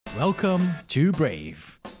Welcome to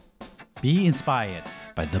Brave. Be inspired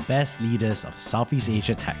by the best leaders of Southeast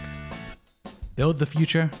Asia tech. Build the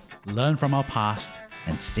future, learn from our past,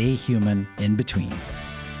 and stay human in between.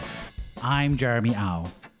 I'm Jeremy Au,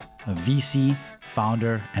 a VC,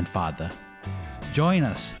 founder, and father. Join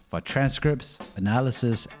us for transcripts,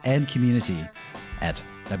 analysis, and community at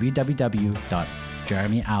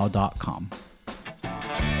www.jeremyau.com.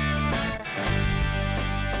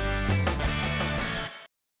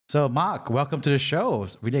 So Mark, welcome to the show.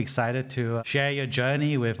 Really excited to share your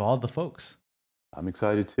journey with all the folks. I'm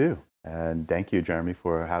excited too. And thank you, Jeremy,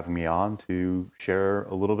 for having me on to share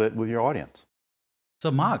a little bit with your audience.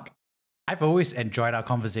 So Mark, I've always enjoyed our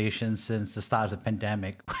conversations since the start of the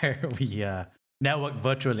pandemic, where we networked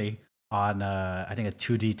virtually on, I think, a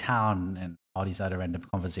 2D town and all these other random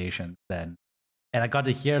conversations. And I got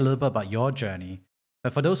to hear a little bit about your journey.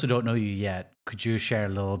 But for those who don't know you yet, could you share a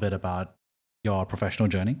little bit about your professional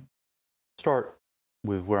journey? Start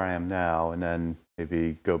with where I am now and then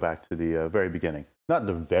maybe go back to the very beginning. Not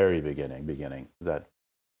the very beginning, that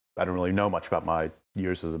I don't really know much about my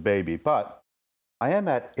years as a baby, but I am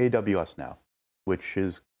at AWS now, which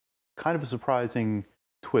is kind of a surprising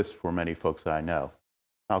twist for many folks that I know.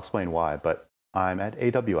 I'll explain why, but I'm at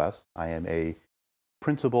AWS. I am a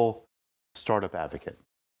principal startup advocate,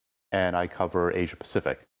 and I cover Asia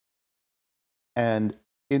Pacific. And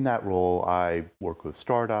in that role, I work with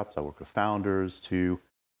startups, I work with founders to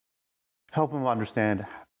help them understand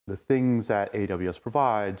the things that AWS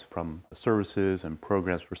provides from a services and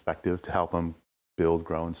programs perspective to help them build,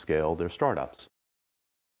 grow, and scale their startups.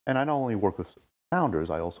 And I not only work with founders,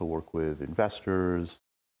 I also work with investors,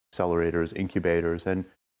 accelerators, incubators, and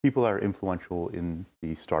people that are influential in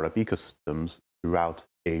the startup ecosystems throughout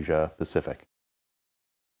Asia Pacific.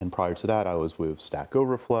 And prior to that, I was with Stack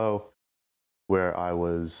Overflow, where I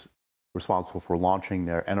was responsible for launching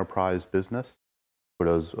their enterprise business. For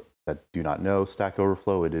those that do not know Stack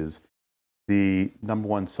Overflow, it is the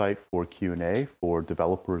 #1 site for Q&A for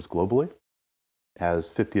developers globally. It has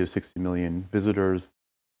 50 to 60 million visitors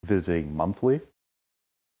visiting monthly.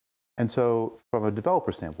 And so from a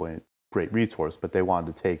developer standpoint, great resource, but they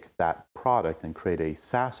wanted to take that product and create a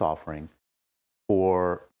SaaS offering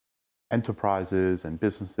for enterprises and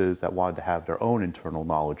businesses that wanted to have their own internal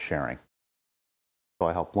knowledge sharing. So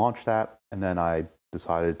I helped launch that, and then I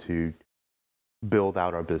decided to build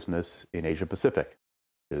out our business in Asia Pacific,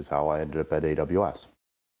 is how I ended up at AWS.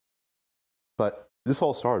 But this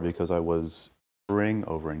all started because I was touring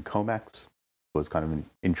over in Comex. It was kind of an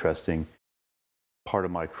interesting part of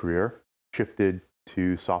my career. Shifted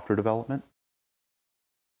to software development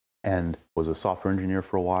and was a software engineer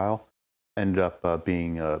for a while. Ended up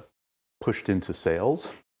being pushed into sales.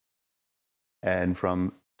 And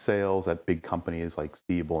from sales at big companies like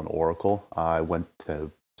Siebel and Oracle, I went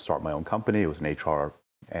to start my own company. It was an HR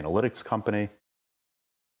analytics company,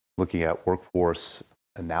 looking at workforce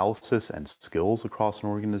analysis and skills across an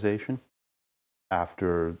organization.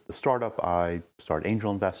 After the startup, I started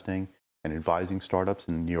angel investing and advising startups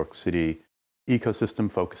in the New York City ecosystem,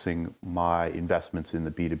 focusing my investments in the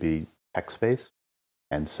B2B tech space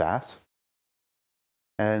and SaaS.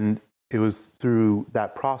 And it was through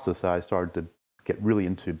that process that I started to get really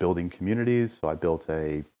into building communities. So I built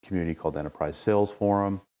a community called Enterprise Sales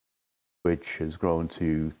Forum, which has grown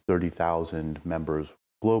to 30,000 members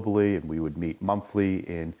globally. And we would meet monthly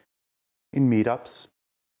in meetups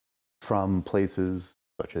from places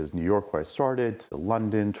such as New York, where I started, to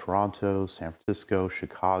London, Toronto, San Francisco,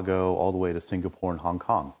 Chicago, all the way to Singapore and Hong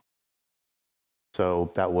Kong. So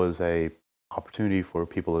that was a opportunity for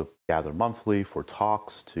people to gather monthly for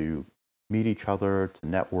talks, to meet each other, to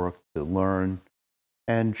network, to learn,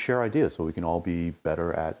 and share ideas so we can all be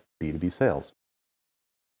better at B2B sales.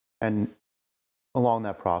 And along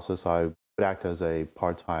that process, I would act as a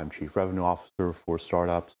part-time chief revenue officer for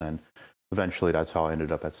startups, and eventually that's how I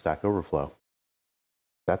ended up at Stack Overflow.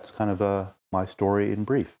 That's kind of my story in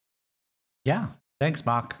brief. Yeah, thanks,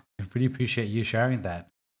 Mark. I really appreciate you sharing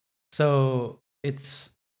that. So it's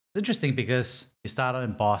interesting because you started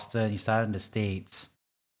in Boston, you started in the States,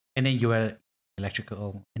 and then you were an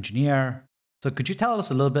electrical engineer. So could you tell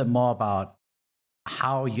us a little bit more about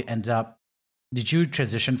how you ended up? Did you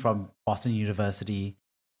transition from Boston University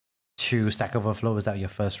to Stack Overflow? Was that your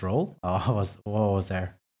first role? Or what was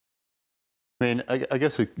there? I mean, I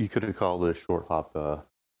guess you could have called it a short hop,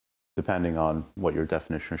 depending on what your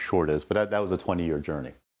definition of short is. But that was a 20-year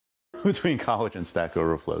journey between college and Stack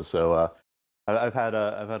Overflow. So I've had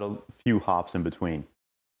a few hops in between.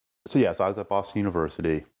 So yes, I was at Boston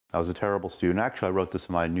University. I was a terrible student. Actually, I wrote this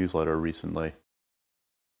in my newsletter recently,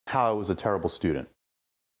 how I was a terrible student.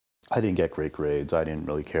 I didn't get great grades. I didn't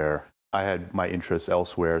really care. I had my interests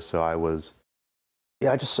elsewhere, so I was,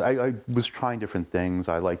 yeah, I was trying different things.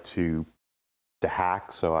 I like to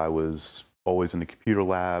hack, so I was always in the computer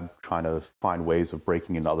lab trying to find ways of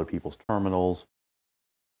breaking into other people's terminals.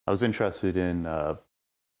 I was interested in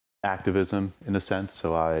activism in a sense,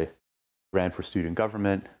 so I ran for student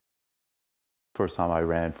government. First time I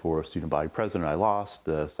ran for student body president, I lost.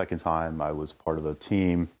 The second time I was part of the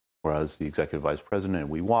team where I was the executive vice president and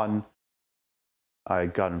we won. I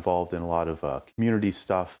got involved in a lot of community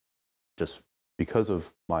stuff just because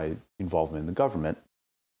of my involvement in the government,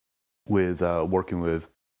 with working with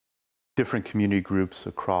different community groups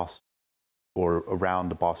across or around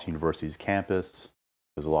the Boston University's campus.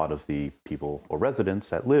 Because a lot of the people or residents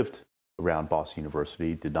that lived around Boston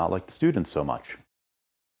University did not like the students so much.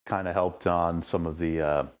 Kind of helped on some of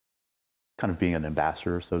the kind of being an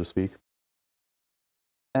ambassador, so to speak.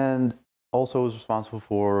 And also was responsible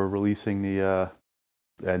for releasing the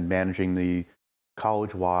and managing the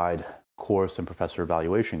college-wide course and professor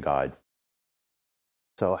evaluation guide.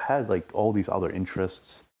 So I had like all these other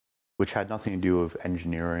interests, which had nothing to do with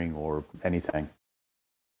engineering or anything.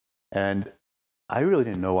 And I really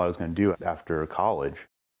didn't know what I was going to do after college.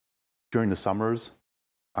 During the summers,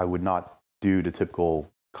 I would not do the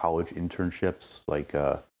typical college internships like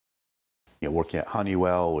working at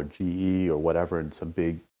Honeywell or GE or whatever in some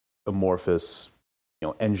big amorphous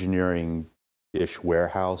engineering-ish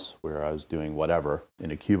warehouse where I was doing whatever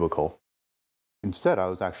in a cubicle. Instead, I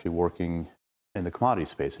was actually working in the commodity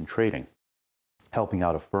space and trading, helping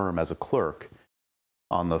out a firm as a clerk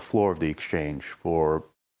on the floor of the exchange for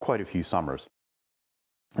quite a few summers.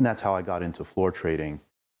 And that's how I got into floor trading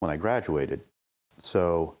when I graduated.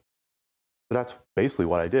 So that's basically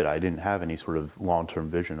what I did. I didn't have any sort of long-term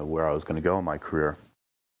vision of where I was going to go in my career.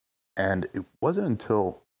 And it wasn't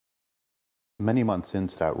until many months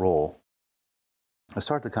into that role, I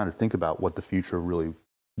started to kind of think about what the future really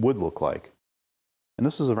would look like. And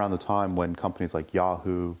this is around the time when companies like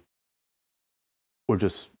Yahoo were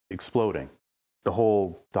just exploding. The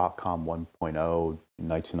whole dot-com 1.0 in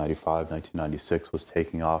 1995, 1996 was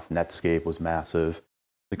taking off. Netscape was massive.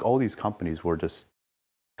 Like all these companies were just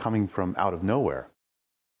coming from out of nowhere.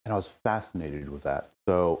 And I was fascinated with that.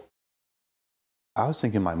 So I was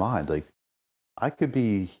thinking in my mind, like, I could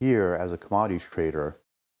be here as a commodities trader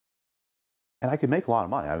and I could make a lot of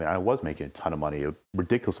money. I mean, I was making a ton of money, a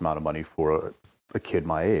ridiculous amount of money for a kid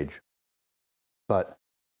my age. But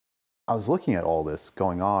I was looking at all this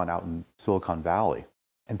going on out in Silicon Valley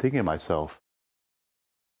and thinking to myself,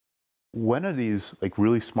 when are these like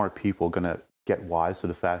really smart people going to get wise to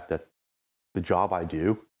the fact that the job I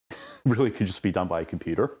do really could just be done by a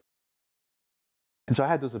computer? And so I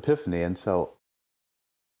had this epiphany. And so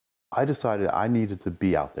I decided I needed to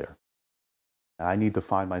be out there. I need to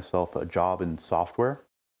find myself a job in software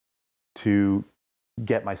to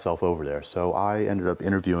get myself over there. So I ended up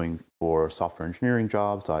interviewing for software engineering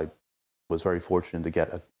jobs. I was very fortunate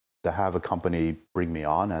to have a company bring me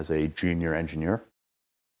on as a junior engineer.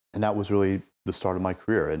 And that was really the start of my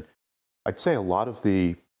career. And I'd say a lot of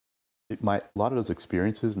those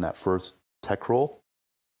experiences in that first tech role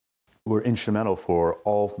were instrumental for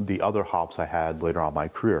all the other hops I had later on in my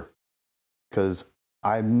career. Because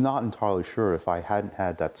I'm not entirely sure if I hadn't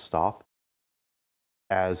had that stop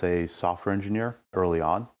as a software engineer early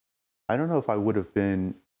on, I don't know if I would have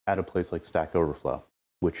been at a place like Stack Overflow,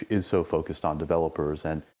 which is so focused on developers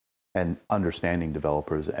and understanding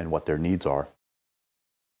developers and what their needs are.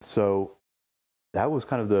 So that was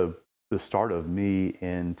kind of the start of me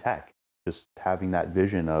in tech, just having that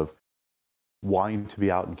vision of wanting to be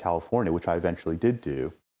out in California, which I eventually did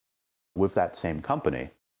do with that same company,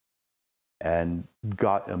 and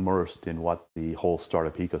got immersed in what the whole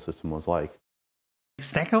startup ecosystem was like.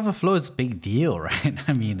 Stack Overflow is a big deal, right?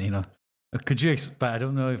 I mean, could you, but I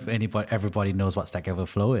don't know if everybody knows what Stack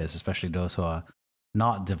Overflow is, especially those who are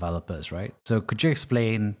not developers, right? So could you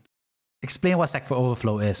explain what Stack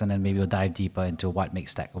Overflow is, and then maybe we'll dive deeper into what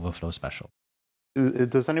makes Stack Overflow special.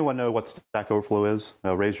 Does anyone know what Stack Overflow is?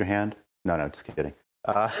 Raise your hand. No, just kidding.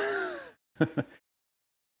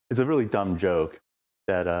 It's a really dumb joke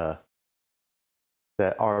that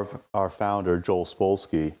our founder, Joel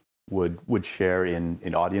Spolsky, would share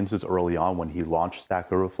in audiences early on when he launched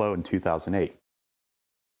Stack Overflow in 2008.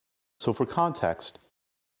 So for context,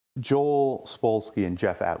 Joel Spolsky and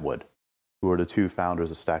Jeff Atwood, who are the two founders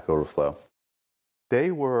of Stack Overflow,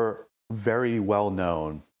 they were very well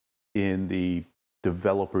known in the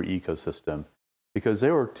developer ecosystem because they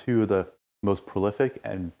were two of the most prolific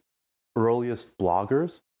and earliest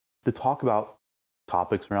bloggers to talk about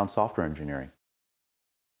topics around software engineering.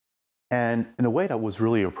 and in a way that was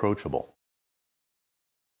really approachable.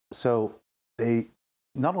 So they,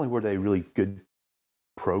 not only were they really good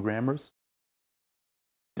programmers,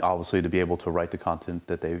 obviously to be able to write the content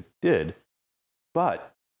that they did,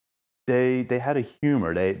 but they had a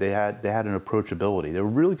humor, they had an approachability. They were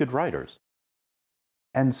really good writers.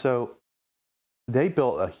 And so they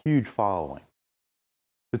built a huge following.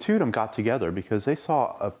 The two of them got together because they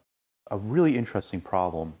saw a really interesting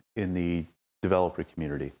problem in the developer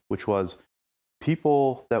community, which was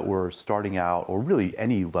people that were starting out, or really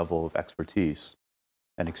any level of expertise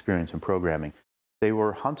and experience in programming, they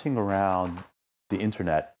were hunting around the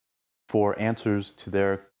internet for answers to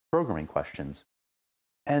their programming questions.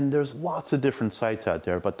 And there's lots of different sites out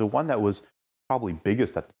there, but the one that was probably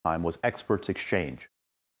biggest at the time was Experts Exchange.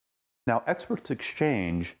 Now, Experts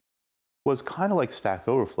Exchange was kind of like Stack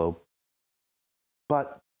Overflow,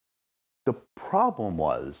 but the problem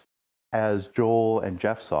was, as Joel and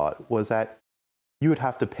Jeff saw it, was that you would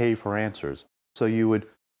have to pay for answers. So you would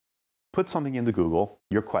put something into Google,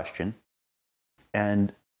 your question,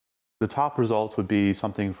 and the top results would be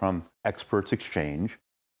something from Experts Exchange.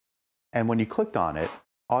 And when you clicked on it,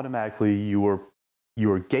 automatically you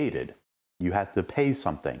were gated. You had to pay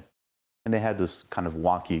something. And they had this kind of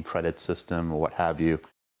wonky credit system or what have you.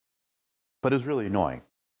 But it was really annoying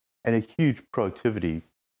and a huge productivity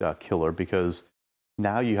killer, because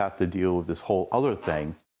now you have to deal with this whole other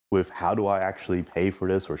thing with, how do I actually pay for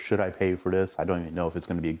this, or should I pay for this? I don't even know if it's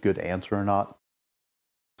going to be a good answer or not.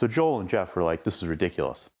 So Joel and Jeff were like, this is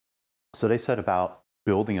ridiculous. So they set about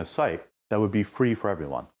building a site that would be free for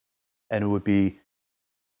everyone. And it would be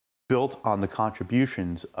built on the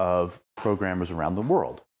contributions of programmers around the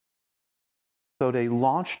world. So they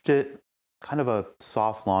launched it, kind of a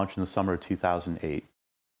soft launch, in the summer of 2008.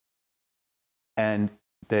 And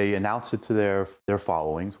they announced it to their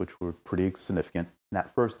followings, which were pretty significant. And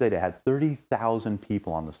that first day, they had 30,000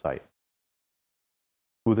 people on the site.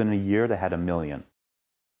 Within a year, they had 1 million.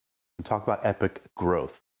 And talk about epic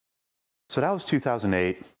growth. So that was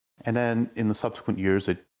 2008. And then in the subsequent years,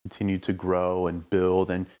 it continued to grow and build.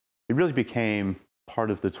 And it really became part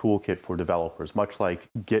of the toolkit for developers, much like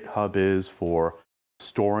GitHub is for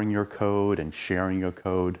storing your code and sharing your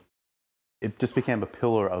code. It just became a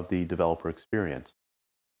pillar of the developer experience.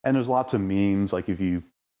 And there's lots of memes. Like if you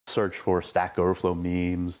search for Stack Overflow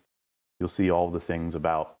memes, you'll see all the things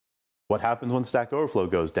about what happens when Stack Overflow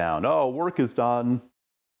goes down. Oh, work is done.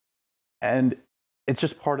 And it's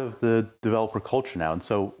just part of the developer culture now. And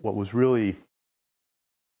so what was really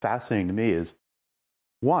fascinating to me is,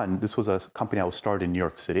 one, this was a company that was started in New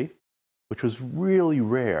York City, which was really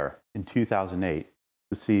rare in 2008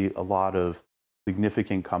 to see a lot of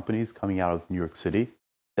significant companies coming out of New York City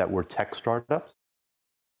that were tech startups.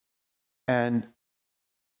 And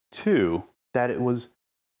two, that it was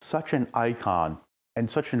such an icon and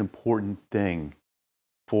such an important thing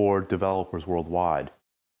for developers worldwide.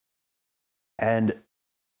 And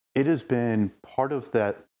it has been part of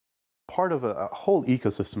a whole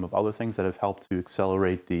ecosystem of other things that have helped to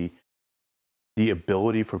accelerate the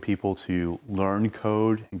ability for people to learn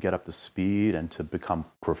code and get up to speed and to become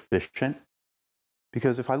proficient.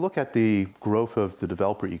 Because if I look at the growth of the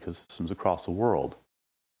developer ecosystems across the world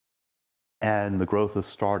and the growth of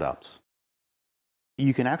startups,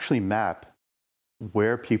 you can actually map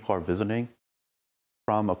where people are visiting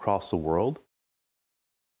from across the world.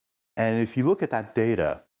 And if you look at that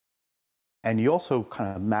data, and you also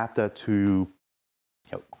kind of map that to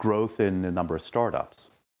growth in the number of startups,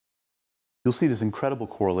 you'll see this incredible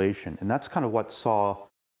correlation. And that's kind of what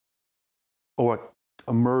what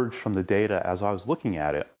emerged from the data as I was looking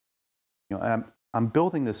at it. I'm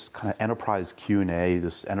building this kind of enterprise Q&A,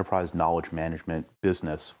 this enterprise knowledge management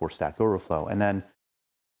business for Stack Overflow. And then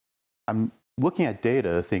I'm looking at data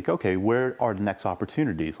to think, okay, where are the next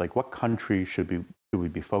opportunities? Like, what country should we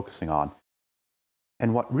be focusing on?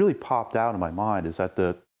 And what really popped out in my mind is that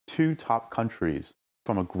the two top countries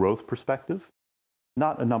from a growth perspective,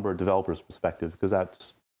 not a number of developers perspective, because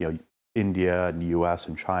that's India and the US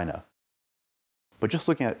and China, but just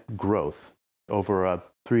looking at growth over a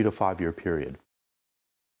 3 to 5 year period.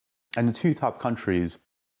 And the two top countries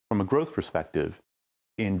from a growth perspective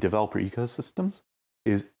in developer ecosystems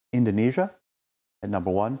is Indonesia at number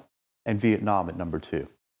 1 and Vietnam at number 2.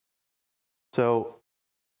 So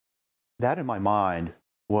that in my mind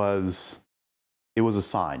was a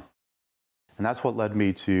sign. And that's what led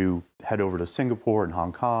me to head over to Singapore and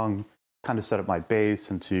Hong Kong, kind of set up my base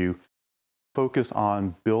and to focus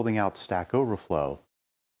on building out Stack Overflow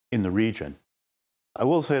in the region. I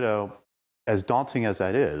will say though, as daunting as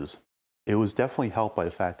that is, it was definitely helped by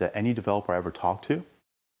the fact that any developer I ever talked to,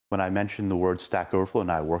 when I mentioned the word Stack Overflow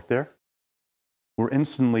and I worked there, were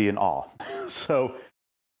instantly in awe. So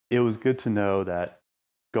it was good to know that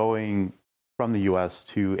going from the US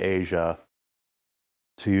to Asia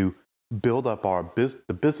to build up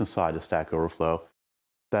the business side of Stack Overflow,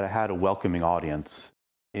 that I had a welcoming audience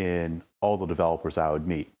in all the developers I would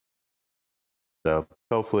meet. So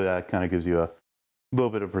hopefully that kind of gives you a little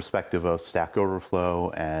bit of perspective of Stack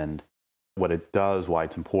Overflow and what it does, why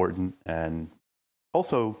it's important, and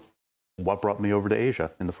also what brought me over to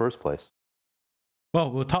Asia in the first place.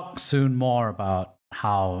 Well, we'll talk soon more about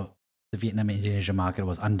how the Vietnam and Indonesia market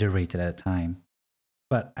was underrated at the time.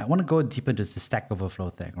 But I want to go deeper into the Stack Overflow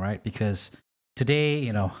thing, right? Because today,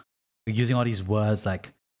 we're using all these words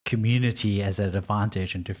like community as an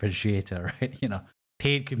advantage and differentiator, right?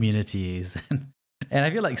 Paid communities. And I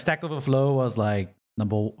feel like Stack Overflow was like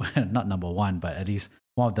not number one, but at least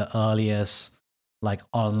one of the earliest like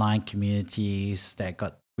online communities that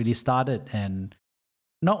got really started and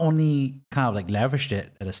not only kind of like leveraged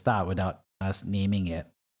it at the start without us naming it,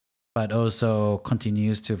 but also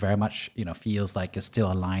continues to very much, feels like it's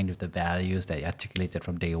still aligned with the values that you articulated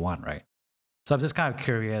from day one, right? So I'm just kind of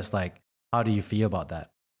curious, like, how do you feel about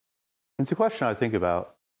that? It's a question I think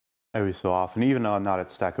about every so often, even though I'm not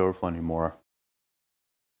at Stack Overflow anymore.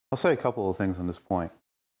 I'll say a couple of things on this point.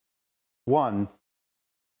 One,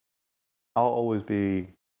 I'll always be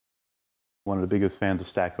one of the biggest fans of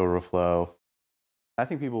Stack Overflow. I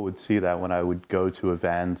think people would see that when I would go to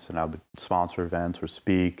events and I would sponsor events or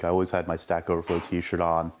speak. I always had my Stack Overflow t-shirt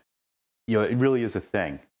on. It really is a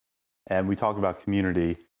thing. And we talk about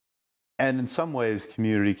community. And in some ways,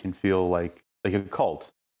 community can feel like a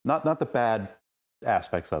cult. Not the bad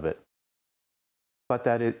aspects of it, but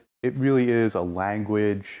that it really is a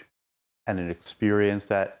language and an experience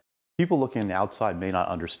that people looking on the outside may not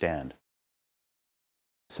understand.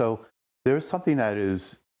 So there's something that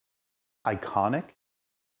is iconic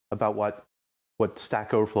about what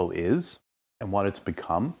Stack Overflow is and what it's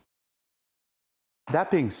become.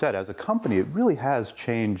 That being said, as a company, it really has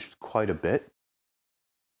changed quite a bit.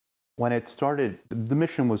 When it started, the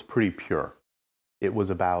mission was pretty pure. It was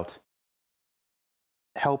about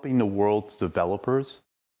helping the world's developers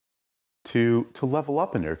to level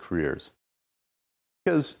up in their careers.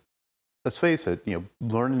 Because let's face it,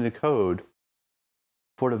 learning to code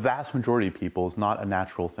for the vast majority of people is not a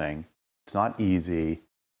natural thing. It's not easy.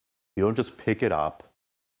 You don't just pick it up.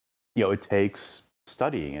 It takes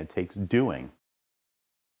studying, it takes doing.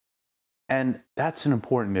 And that's an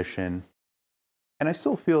important mission. And I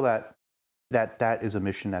still feel that is a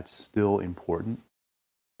mission that's still important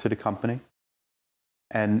to the company.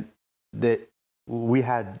 And that we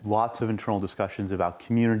had lots of internal discussions about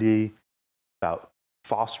community, about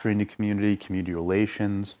fostering the community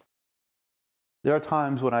relations. There are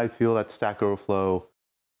times when I feel that Stack Overflow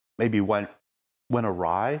maybe went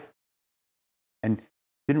awry and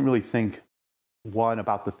didn't really think, one,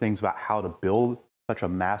 about the things about how to build such a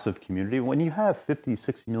massive community. When you have 50,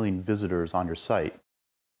 60 million visitors on your site,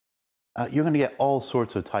 you're going to get all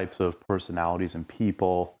sorts of types of personalities and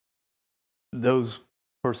people. Those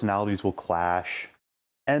personalities will clash.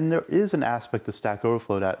 And there is an aspect of Stack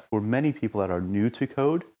Overflow that for many people that are new to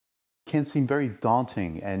code can seem very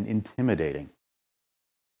daunting and intimidating.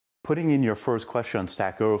 Putting in your first question on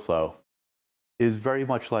Stack Overflow is very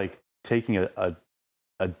much like taking a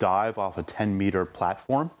dive off a 10-meter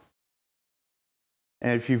platform.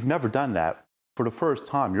 And if you've never done that, for the first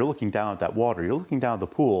time, you're looking down at that water, you're looking down at the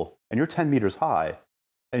pool, and you're 10 meters high,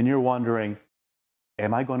 and you're wondering,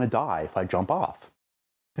 am I going to die if I jump off?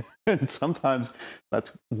 And sometimes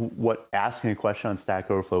that's what asking a question on Stack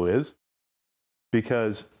Overflow is,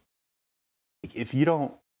 because if you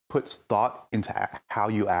don't put thought into how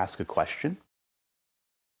you ask a question,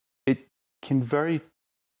 it can very,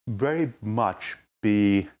 very much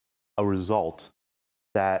be a result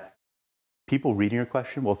that people reading your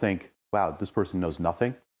question will think, wow, this person knows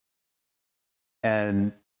nothing.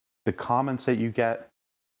 And the comments that you get,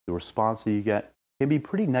 the response that you get can be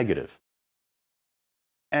pretty negative.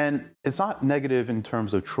 And it's not negative in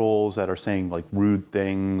terms of trolls that are saying like rude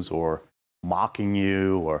things or mocking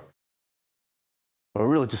you or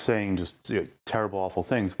really just saying terrible, awful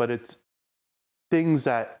things, but it's things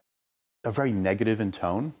that are very negative in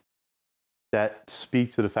tone that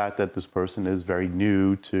speak to the fact that this person is very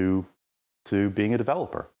new to being a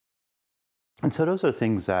developer. And so those are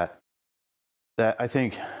things that I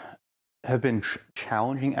think have been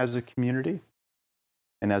challenging as a community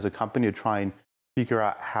and as a company to try and figure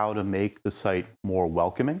out how to make the site more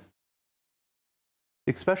welcoming,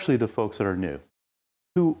 especially to folks that are new,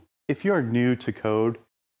 who, if you're new to code,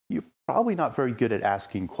 you're probably not very good at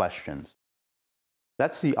asking questions.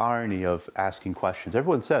 That's the irony of asking questions.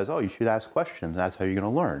 Everyone says, oh, you should ask questions. That's how you're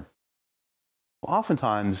going to learn. Well,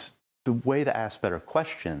 oftentimes, the way to ask better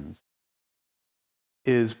questions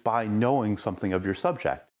is by knowing something of your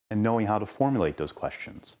subject and knowing how to formulate those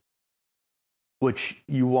questions, which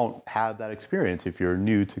you won't have that experience if you're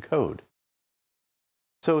new to code.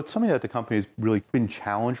 So it's something that the company has really been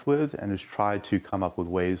challenged with and has tried to come up with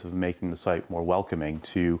ways of making the site more welcoming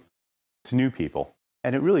to new people.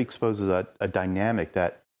 And it really exposes a dynamic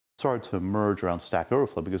that started to emerge around Stack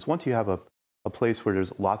Overflow, because once you have a place where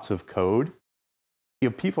there's lots of code,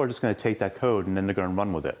 people are just going to take that code and then they're going to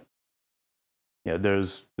run with it.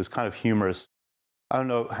 There's this kind of humorous, I don't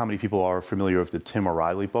know how many people are familiar with the Tim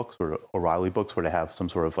O'Reilly books, or O'Reilly books, where they have some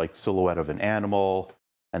sort of like silhouette of an animal,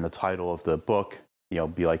 and the title of the book,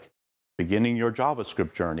 be like, beginning your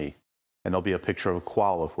JavaScript journey. And there'll be a picture of a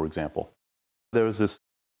koala, for example. There was this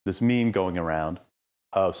meme going around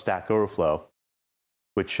of Stack Overflow,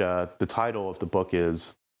 which the title of the book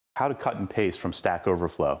is How to Cut and Paste from Stack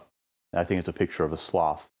Overflow. And I think it's a picture of a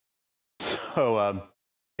sloth. So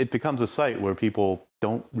it becomes a site where people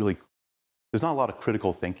don't really, there's not a lot of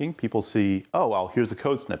critical thinking. People see, oh, well, here's a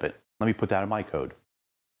code snippet. Let me put that in my code.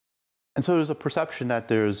 And so there's a perception that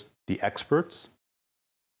there's the experts,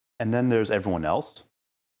 and then there's everyone else.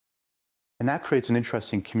 And that creates an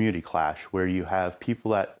interesting community clash where you have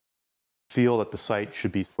people that feel that the site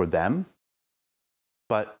should be for them.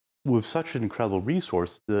 But with such an incredible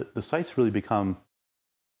resource, the site's really become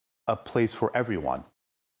a place for everyone.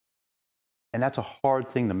 And that's a hard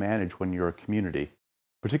thing to manage when you're a community,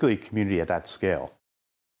 particularly a community at that scale,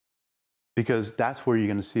 because that's where you're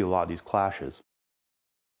going to see a lot of these clashes.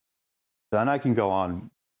 Then I can go on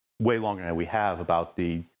way longer than we have about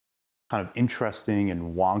the kind of interesting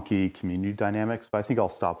and wonky community dynamics, but I think I'll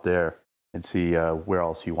stop there and see where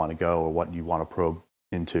else you want to go or what you want to probe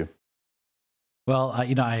into. Well,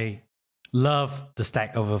 I love the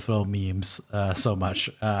Stack Overflow memes so much.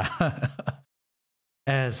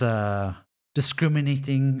 As a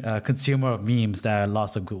discriminating consumer of memes, there are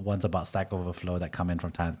lots of good ones about Stack Overflow that come in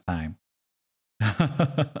from time to time.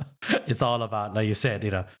 It's all about, like you said,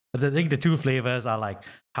 I think the two flavors are like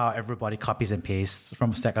how everybody copies and pastes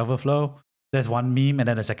from Stack Overflow. There's one meme, and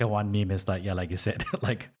then the second one meme is like, yeah, like you said,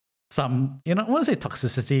 like some, I want to say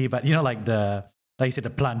toxicity, but like you said, the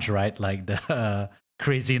plunge, right? Like the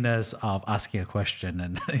craziness of asking a question,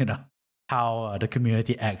 and how the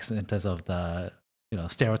community acts in terms of the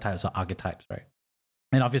stereotypes or archetypes, right?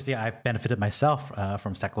 And obviously, I've benefited myself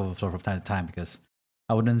from Stack Overflow from time to time, because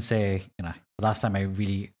I wouldn't say the last time I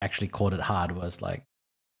really actually coded hard was like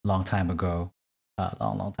a long time ago,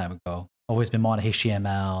 long time ago. Always been more on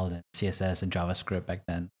HTML and CSS and JavaScript back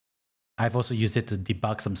then. I've also used it to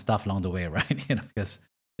debug some stuff along the way, right? Because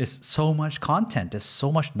there's so much content, there's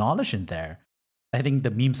so much knowledge in there. I think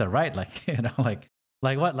the memes are right, like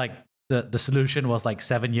the solution was like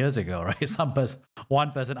 7 years ago, right?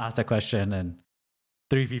 One person asked a question and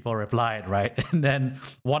 3 people replied, right? And then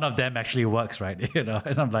one of them actually works, right? And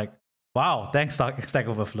I'm like, wow, thanks Stack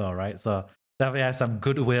Overflow, right? So definitely have some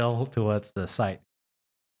goodwill towards the site.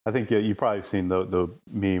 I think you've probably seen the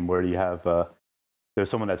meme where you have there's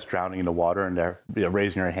someone that's drowning in the water and they're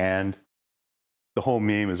raising their hand. The whole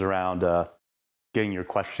meme is around getting your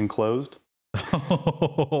question closed.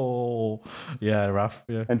 Oh, yeah, rough.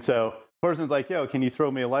 Yeah. And so the person's like, yo, can you throw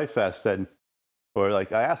me a life vest? Or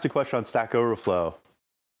like, I asked a question on Stack Overflow.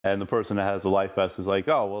 And the person that has the life vest is like,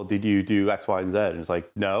 oh, well, did you do X, Y, and Z? And it's like,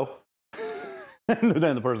 no. And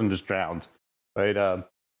then the person just drowns, right? A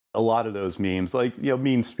lot of those memes, like,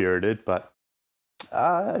 mean-spirited, but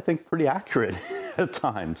I think pretty accurate at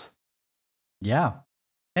times. Yeah.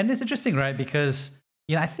 And it's interesting, right? Because,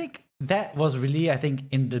 I think that was really,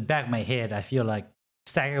 in the back of my head, I feel like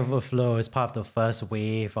Stack Overflow is part of the first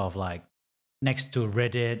wave of like, next to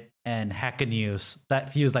Reddit and Hacker News.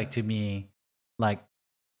 That feels like to me, like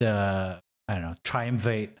the,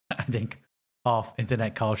 triumvirate, of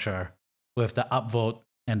internet culture with the upvote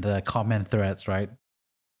and the comment threads, right?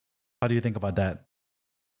 How do you think about that?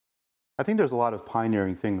 I think there's a lot of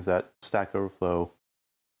pioneering things that Stack Overflow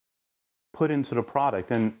put into the product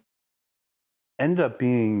and ended up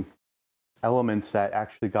being elements that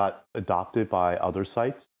actually got adopted by other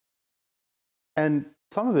sites. And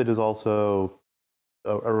some of it is also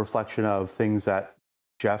a reflection of things that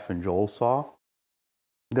Jeff and Joel saw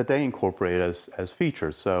that they incorporate as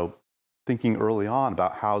features. So thinking early on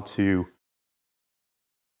about how to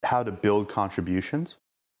build contributions,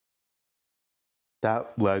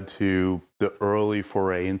 that led to the early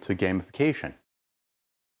foray into gamification.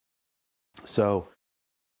 So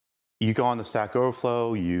you go on the Stack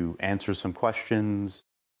Overflow, you answer some questions,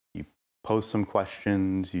 you post some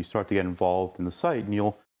questions, you start to get involved in the site, and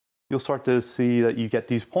you'll start to see that you get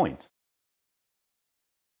these points.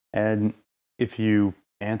 And if you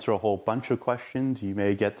answer a whole bunch of questions, you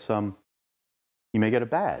may get a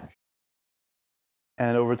badge.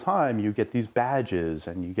 And over time, you get these badges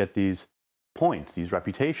and you get these points, these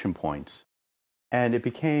reputation points. And it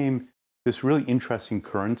became this really interesting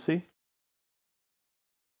currency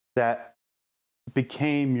that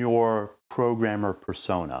became your programmer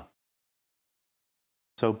persona.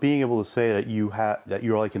 So being able to say that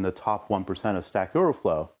you're like in the top 1% of Stack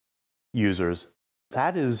Overflow users,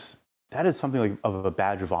 that is something like of a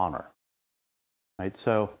badge of honor, right?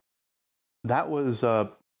 So that was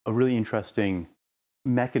a really interesting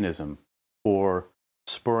mechanism for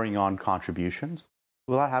spurring on contributions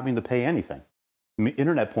without having to pay anything. I mean,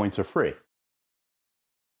 internet points are free.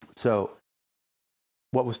 So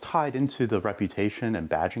what was tied into the reputation and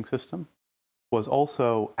badging system was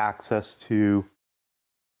also access to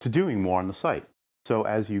doing more on the site. So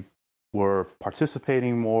as you were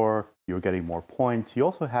participating more, you were getting more points, you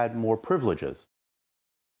also had more privileges.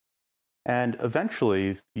 And eventually,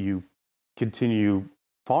 if you continue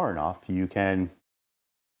far enough, you can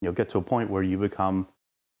get to a point where you become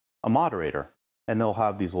a moderator. And they'll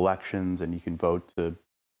have these elections and you can vote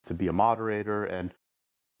to be a moderator. And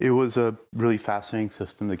it was a really fascinating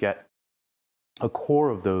system to get a core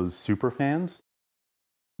of those super fans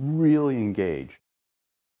really engaged.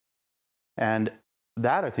 And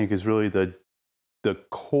that, I think, is really the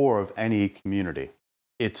core of any community.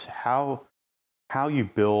 It's how you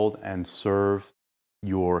build and serve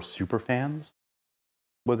your super fans,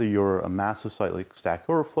 whether you're a massive site like Stack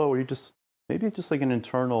Overflow or maybe just like an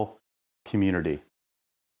internal community,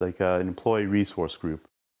 like an employee resource group.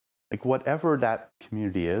 Like whatever that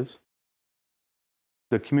community is,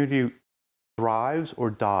 the community thrives or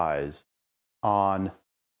dies on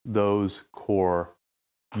those core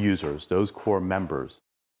users, those core members.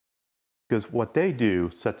 Because what they do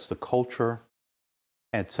sets the culture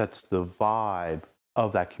and sets the vibe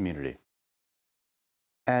of that community.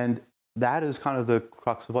 And that is kind of the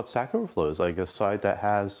crux of what Stack Overflow is. Like a site that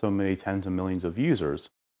has so many tens of millions of users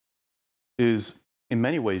is in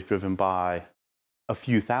many ways driven by a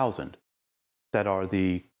few thousand that are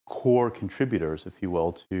the core contributors, if you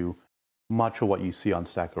will, to much of what you see on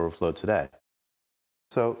Stack Overflow today.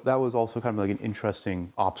 So that was also kind of like an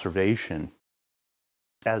interesting observation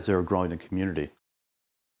as they were growing the community.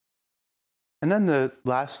 And then the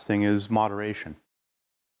last thing is moderation.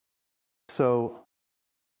 So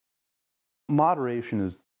moderation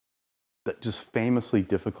is just famously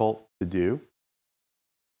difficult to do.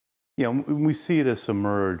 We see this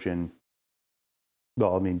emerge in,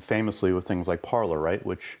 famously with things like Parler, right,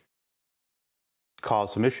 which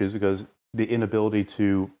caused some issues because the inability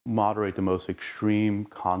to moderate the most extreme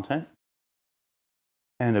content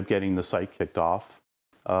ended up getting the site kicked off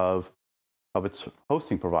of its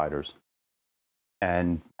hosting providers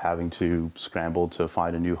and having to scramble to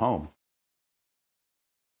find a new home.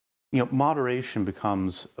 Moderation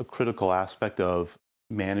becomes a critical aspect of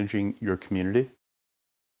managing your community.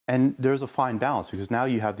 And there's a fine balance because now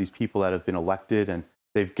you have these people that have been elected and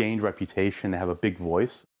they've gained reputation, they have a big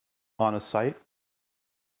voice on a site.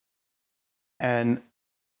 And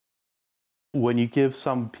when you give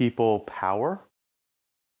some people power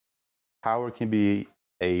can be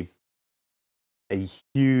a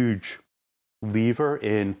huge lever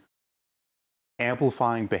in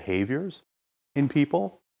amplifying behaviors in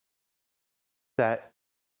people that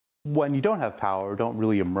when you don't have power don't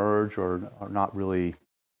really emerge or don't really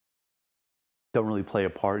play a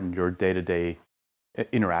part in your day-to-day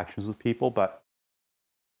interactions with people. But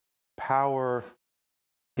power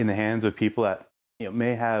in the hands of people that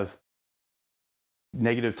may have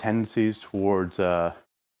negative tendencies towards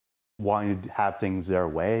wanting to have things their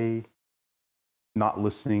way, not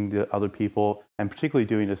listening to other people, and particularly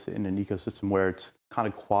doing this in an ecosystem where it's kind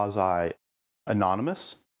of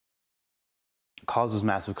quasi-anonymous, causes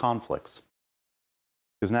massive conflicts.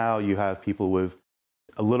 Because now you have people with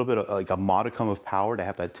a little bit of like a modicum of power to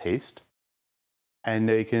have that taste, and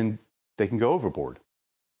they can go overboard.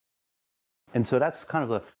 And so that's kind of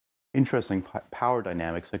the interesting power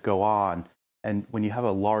dynamics that go on. And when you have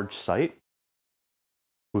a large site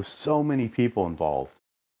with so many people involved,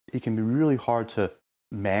 it can be really hard to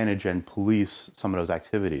manage and police some of those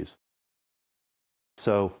activities.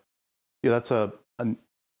 So that's an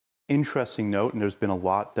interesting note, and there's been a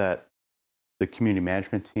lot that the community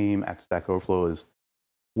management team at Stack Overflow has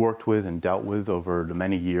worked with and dealt with over the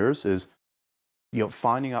many years is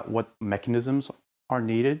finding out what mechanisms are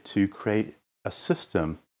needed to create a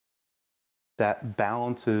system that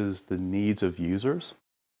balances the needs of users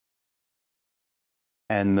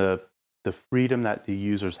and the freedom that the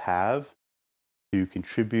users have to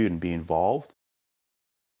contribute and be involved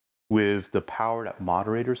with the power that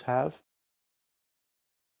moderators have,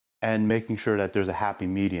 and making sure that there's a happy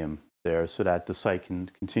medium there so that the site can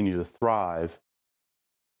continue to thrive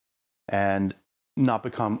and not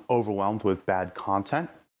become overwhelmed with bad content,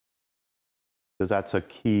 because that's a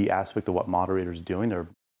key aspect of what moderators are doing. They're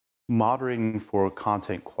moderating for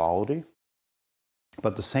content quality,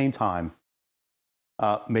 but at the same time,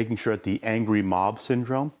 making sure that the angry mob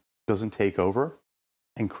syndrome doesn't take over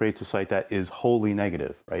and creates a site that is wholly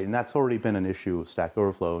negative, right? And that's already been an issue with Stack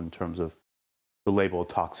Overflow in terms of the label of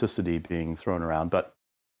toxicity being thrown around. But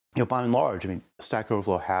by and large, I mean, Stack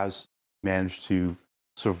Overflow has managed to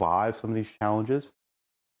survive some of these challenges.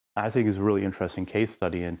 I think is a really interesting case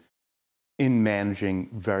study in managing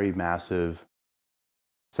very massive,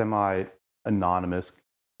 semi-anonymous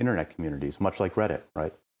internet communities, much like Reddit,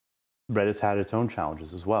 right? Reddit's had its own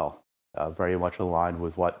challenges as well, very much aligned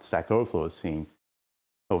with what Stack Overflow has seen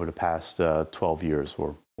over the past 12 years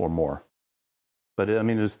or more. But I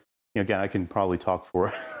mean, there's, again, I can probably talk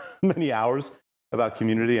for many hours about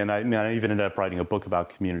community, and I even ended up writing a book about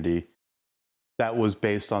community that was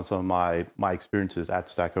based on some of my experiences at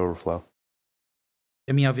Stack Overflow.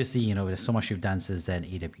 I mean, obviously, there's so much you've done since then,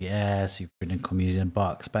 AWS, you've written community in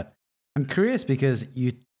Box, but I'm curious because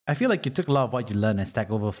I feel like you took a lot of what you learned in Stack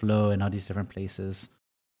Overflow and all these different places.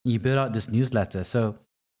 You built out this newsletter. So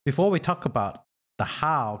before we talk about the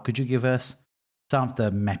how, could you give us some of the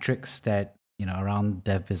metrics that, around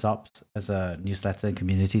DEVBIZOPS as a newsletter and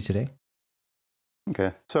community today?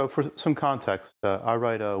 Okay. So for some context, I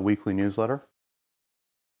write a weekly newsletter.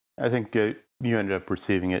 I think you ended up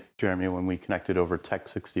receiving it, Jeremy, when we connected over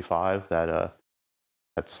Tech65,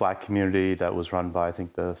 that Slack community that was run by, I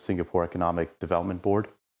think, the Singapore Economic Development Board.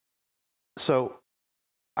 So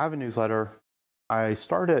I have a newsletter. I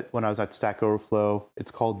started when I was at Stack Overflow.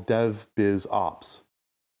 It's called DEVBIZOPS.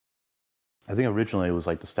 I think originally it was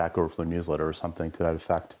like the Stack Overflow newsletter or something to that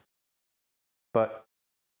effect. But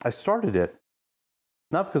I started it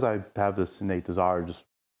not because I have this innate desire to just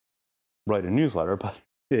write a newsletter, but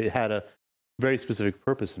it had a very specific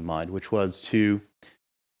purpose in mind, which was to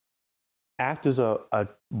act as a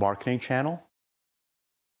marketing channel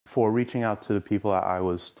for reaching out to the people I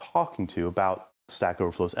was talking to about Stack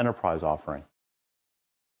Overflow's enterprise offering.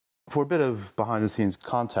 For a bit of behind-the-scenes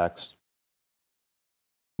context,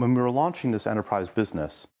 when we were launching this enterprise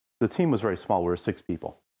business, the team was very small. We were 6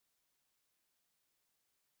 people.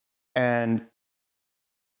 And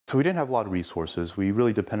so we didn't have a lot of resources. We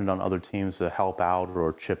really depended on other teams to help out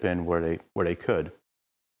or chip in where they could.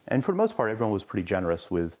 And for the most part, everyone was pretty generous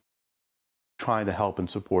with trying to help and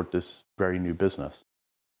support this very new business.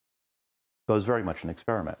 So it was very much an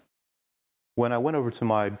experiment. When I went over to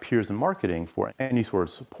my peers in marketing for any sort of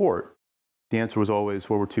support, the answer was always,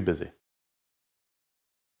 well, we're too busy.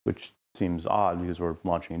 Which seems odd because we're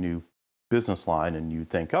launching a new business line and you'd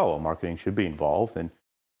think, oh, well, marketing should be involved in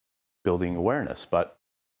building awareness. But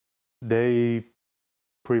they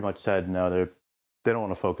pretty much said, no, they don't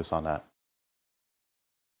want to focus on that.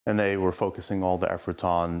 And they were focusing all the efforts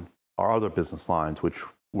on our other business lines, which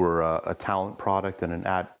were a talent product and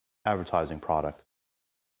an advertising product.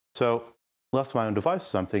 So left to my own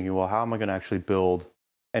devices, I'm thinking, well, how am I going to actually build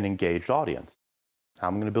an engaged audience? How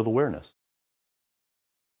am I going to build awareness?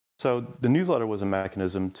 So the newsletter was a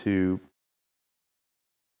mechanism to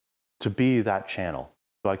be that channel,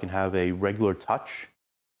 so I can have a regular touch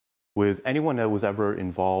with anyone that was ever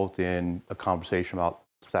involved in a conversation about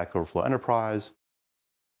Stack Overflow Enterprise.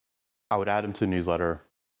 I would add them to the newsletter,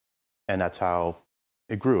 and that's how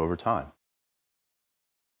it grew over time.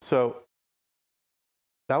 So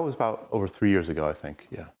that was about over 3 years ago, I think,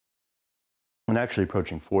 yeah. And actually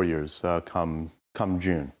approaching 4 years come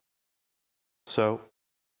June. So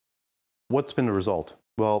what's been the result?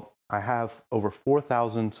 Well, I have over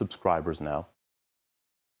 4,000 subscribers now.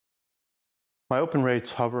 My open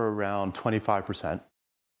rates hover around 25%,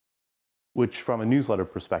 which from a newsletter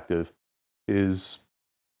perspective is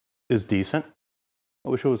decent. I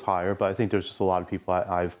wish it was higher, but I think there's just a lot of people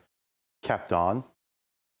I've kept on.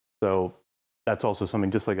 So that's also something,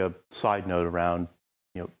 just like a side note around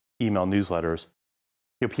email newsletters.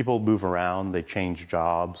 People move around, they change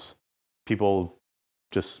jobs, people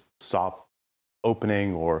just stop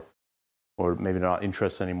opening or maybe they're not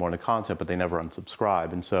interested anymore in the content, but they never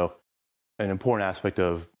unsubscribe. And so an important aspect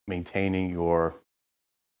of maintaining your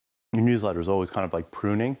newsletter is always kind of like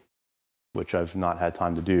pruning, which I've not had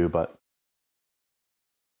time to do, but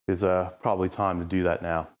is probably time to do that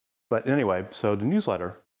now. But anyway, so the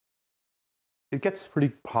newsletter, it gets pretty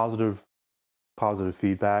positive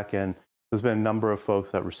feedback, and there's been a number of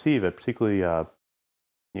folks that receive it, particularly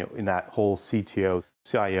in that whole CTO,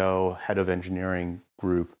 CIO, head of engineering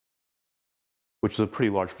group, which is a pretty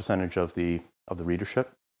large percentage of the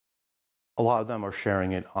readership. A lot of them are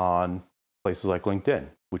sharing it on places like LinkedIn,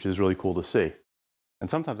 which is really cool to see. And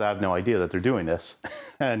sometimes I have no idea that they're doing this.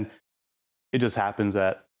 And it just happens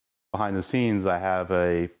that behind the scenes, I have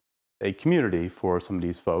a community for some of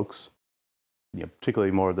these folks,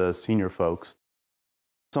 particularly more of the senior folks.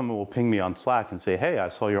 Someone will ping me on Slack and say, hey, I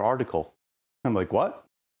saw your article. I'm like, what?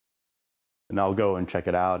 And I'll go and check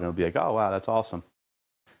it out, and it'll be like, oh, wow, that's awesome.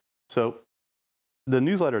 So the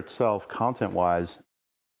newsletter itself, content-wise,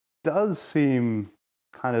 does seem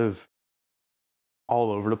kind of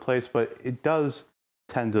all over the place, but it does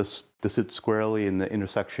tend to sit squarely in the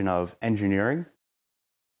intersection of engineering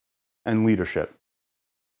and leadership.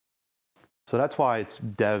 So that's why it's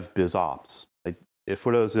DEVBIZOPS.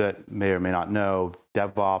 For those that may or may not know,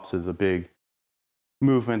 DevOps is a big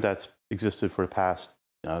movement that's existed for the past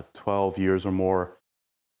 12 years or more,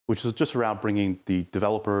 which is just around bringing the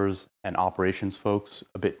developers and operations folks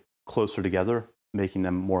a bit closer together, making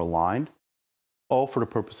them more aligned, all for the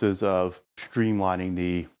purposes of streamlining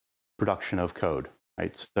the production of code.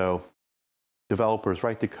 Right? So developers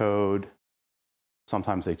write the code,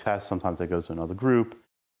 sometimes they test, sometimes that goes to another group,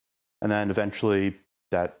 and then eventually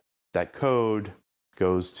that code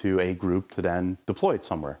goes to a group to then deploy it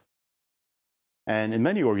somewhere. And in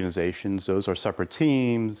many organizations, those are separate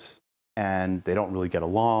teams, and they don't really get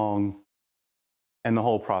along, and the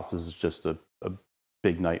whole process is just a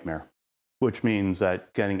big nightmare, which means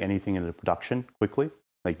that getting anything into production quickly,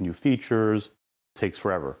 like new features, takes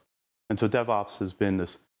forever. And so DevOps has been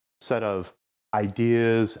this set of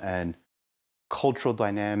ideas and cultural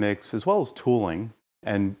dynamics, as well as tooling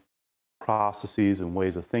and processes and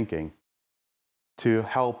ways of thinking to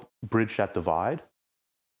help bridge that divide.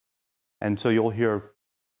 And so you'll hear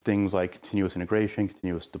things like continuous integration,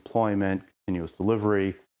 continuous deployment, continuous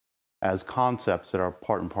delivery as concepts that are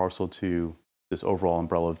part and parcel to this overall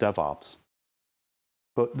umbrella of DevOps.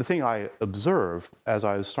 But the thing I observed as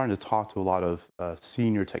I was starting to talk to a lot of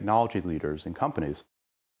senior technology leaders in companies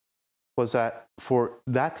was that for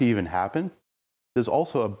that to even happen, there's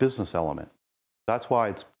also a business element. That's why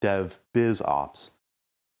it's DEVBIZOPS.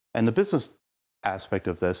 And the business aspect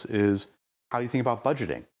of this is how you think about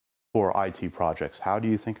budgeting for IT projects. How do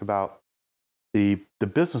you think about the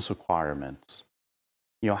business requirements?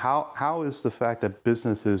 How is the fact that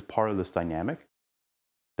business is part of this dynamic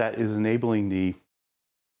that is enabling the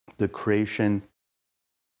creation,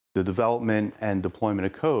 the development, and deployment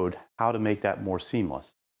of code, how to make that more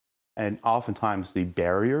seamless? And oftentimes the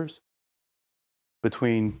barriers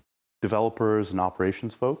between developers and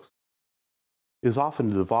operations folks is often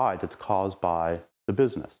the divide that's caused by the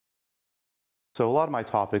business. So a lot of my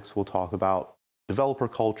topics will talk about developer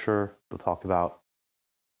culture, we'll talk about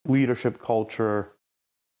leadership culture,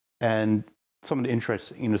 and some of the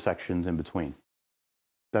intersections in between.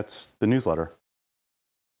 That's the newsletter.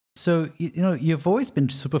 So, you've always been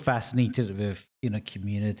super fascinated with,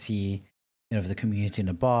 community, the community in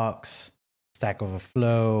the box, Stack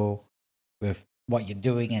Overflow, with what you're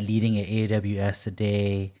doing and leading at AWS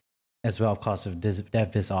today, as well, of course, with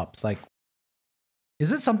DevBizOps. Like,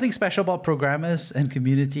 is it something special about programmers and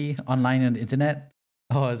community online and the internet?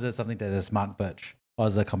 Or is it something that is Mark Birch? Or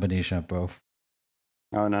is it a combination of both?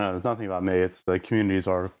 No, it's nothing about me. It's the communities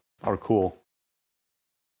are cool.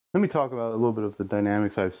 Let me talk about a little bit of the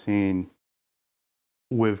dynamics I've seen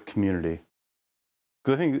with community,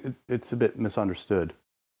 because I think it's a bit misunderstood.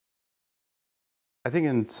 I think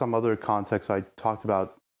in some other contexts, I talked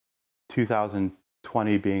about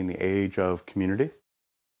 2020 being the age of community.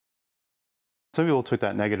 Some people took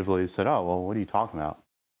that negatively and said, oh, well, what are you talking about?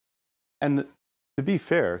 And to be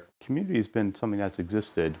fair, community has been something that's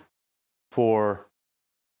existed for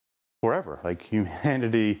forever. Like,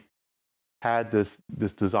 humanity had this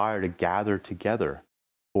desire to gather together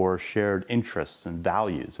for shared interests and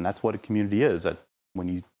values. And that's what a community is, that when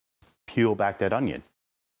you peel back that onion.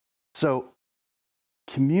 So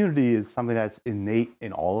community is something that's innate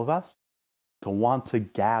in all of us, to want to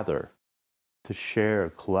gather, to share,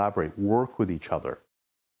 collaborate, work with each other.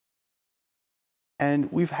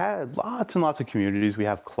 And we've had lots and lots of communities. We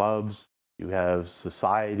have clubs, you have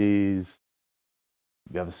societies,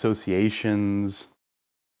 you have associations.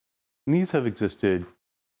 And these have existed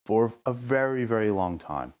for a very, very long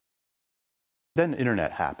time. Then the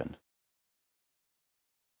internet happened.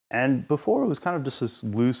 And before, it was kind of just this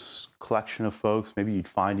loose collection of folks. Maybe you'd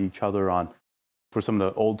find each other on, for some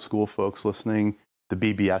of the old school folks listening, the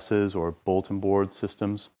BBSs or bulletin board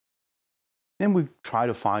systems. then we try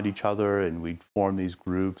to find each other and we'd form these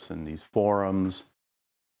groups and these forums.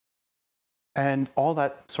 And all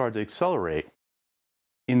that started to accelerate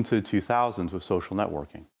into the 2000s with social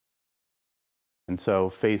networking. And so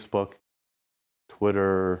Facebook,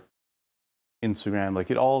 Twitter, Instagram,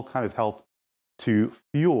 like it all kind of helped to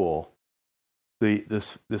fuel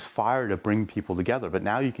this fire to bring people together. But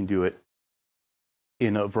now you can do it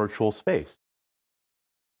in a virtual space.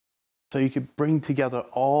 So you could bring together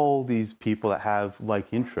all these people that have like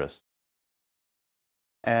interests.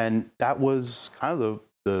 And that was kind of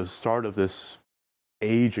the start of this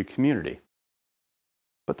age of community.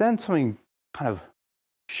 But then something kind of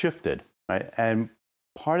shifted, right? And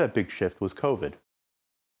part of that big shift was COVID.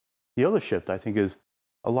 The other shift, I think, is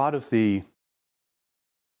a lot of the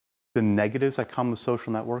negatives that come with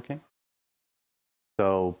social networking.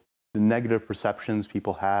 So the negative perceptions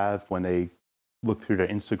people have when they look through their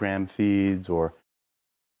Instagram feeds, or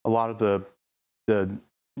a lot of the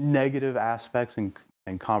negative aspects and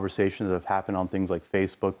conversations that have happened on things like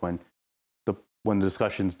Facebook when the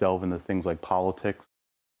discussions delve into things like politics.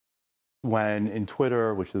 When in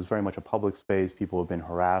Twitter, which is very much a public space, people have been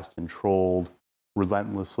harassed and trolled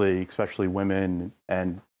relentlessly, especially women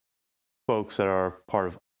and folks that are part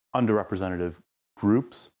of underrepresented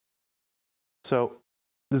groups. So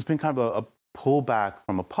there's been kind of a pullback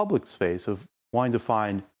from a public space of wanting to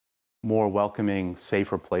find more welcoming,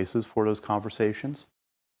 safer places for those conversations.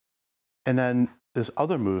 And then this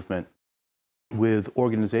other movement with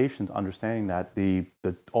organizations understanding that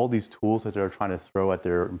all these tools that they're trying to throw at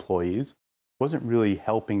their employees wasn't really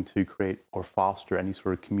helping to create or foster any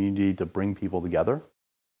sort of community to bring people together.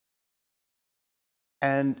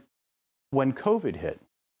 And when COVID hit,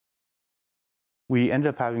 we ended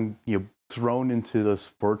up having thrown into this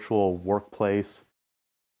virtual workplace,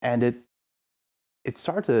 and it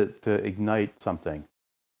started to ignite something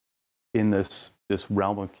in this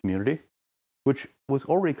realm of community, which was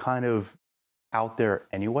already kind of out there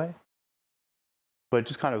anyway, but it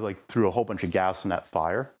just kind of like threw a whole bunch of gas in that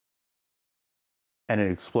fire, and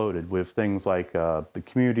it exploded with things like the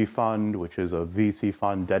Community Fund, which is a VC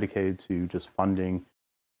fund dedicated to just funding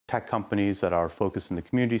tech companies that are focused in the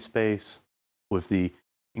community space, with the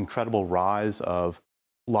incredible rise of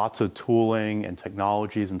lots of tooling and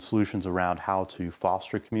technologies and solutions around how to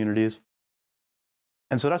foster communities.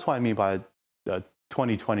 And so that's what I mean by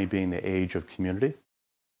 2020 being the age of community.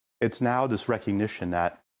 It's now this recognition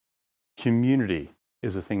that community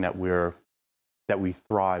is a thing that we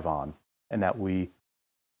thrive on, and that we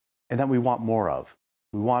want more of.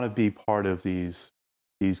 We want to be part of these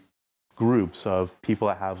groups of people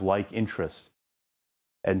that have like interests,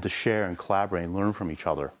 and to share and collaborate and learn from each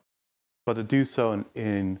other, but to do so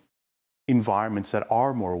in environments that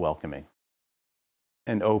are more welcoming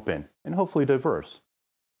and open and hopefully diverse.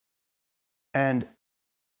 And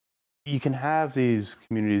you can have these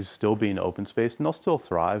communities still be in open space and they'll still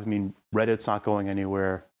thrive. I mean, Reddit's not going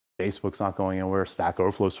anywhere. Facebook's not going anywhere. Stack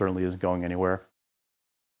Overflow certainly isn't going anywhere.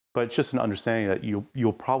 But it's just an understanding that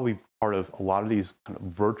you'll probably be part of a lot of these kind of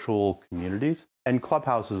virtual communities. And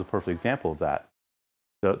Clubhouse is a perfect example of that.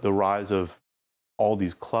 The rise of all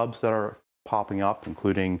these clubs that are popping up,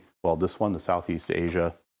 including, well, this one, the Southeast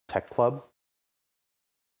Asia Tech Club,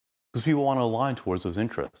 because people want to align towards those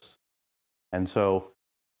interests. And so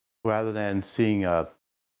rather than seeing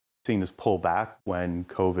this pull back when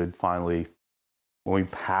COVID finally, when we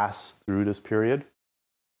pass through this period,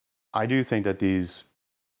 I do think that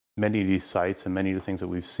many of these sites and many of the things that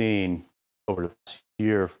we've seen over the past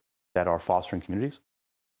year that are fostering communities,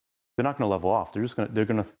 they're not going to level off. They're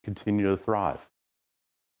going to continue to thrive.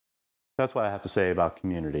 That's what I have to say about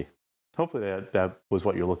community. Hopefully that was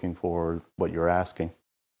what you're looking for, what you're asking.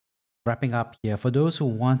 Wrapping up here, for those who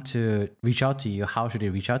want to reach out to you, how should they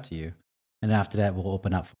reach out to you? And after that, we'll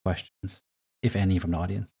open up for questions, if any, from the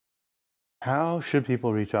audience. How should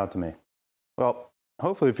people reach out to me? Well,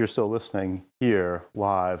 hopefully if you're still listening here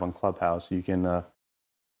live on Clubhouse, you can go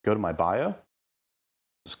to my bio.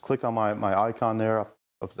 Just click on my icon there up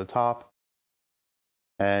at the top.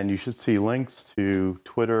 And you should see links to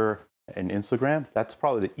Twitter and Instagram. That's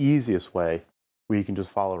probably the easiest way where you can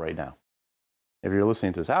just follow right now. If you're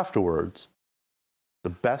listening to this afterwards,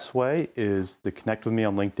 the best way is to connect with me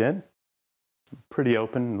on LinkedIn. I'm pretty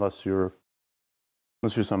open unless you're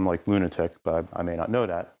some like lunatic, but I may not know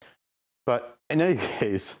that. But in any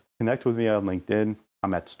case, connect with me on LinkedIn.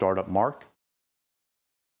 I'm at Startup Mark.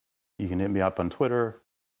 You can hit me up on Twitter.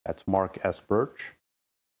 That's Mark S. Birch.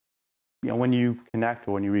 When you connect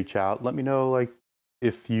or when you reach out, let me know like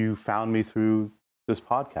if you found me through this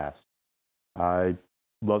podcast. I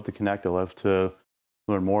love to connect. I love to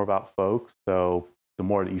learn more about folks. So the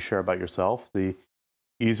more that you share about yourself, the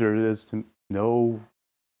easier it is to know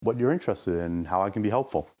what you're interested in, how I can be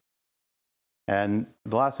helpful. And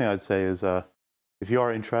the last thing I'd say is, if you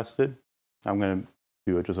are interested, I'm going to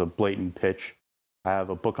do just a blatant pitch. I have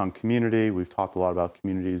a book on community. We've talked a lot about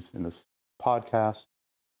communities in this podcast.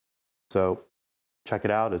 So check it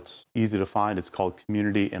out. It's easy to find. It's called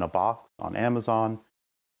Community in a Box on Amazon.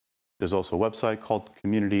 There's also a website called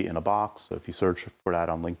Community in a Box. So if you search for that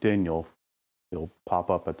on LinkedIn, you'll pop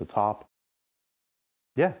up at the top.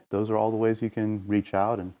 Yeah, those are all the ways you can reach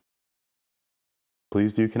out, and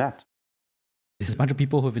please do connect. There's a bunch of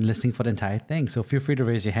people who've been listening for the entire thing, so feel free to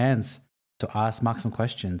raise your hands to ask Mark some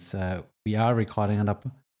questions. We are recording it up.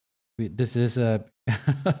 This is this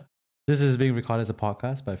is being recorded as a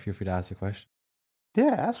podcast, but feel free to ask your question.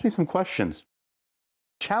 Yeah, ask me some questions.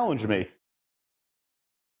 Challenge me.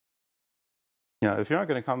 You know, if you're not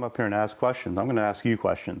going to come up here and ask questions, I'm going to ask you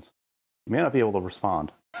questions. You may not be able to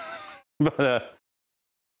respond, but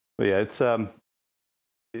yeah, it's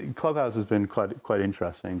Clubhouse has been quite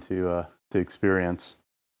interesting to experience.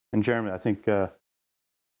 And Jeremy, I think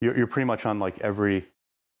you're pretty much on like every.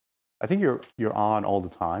 I think you're on all the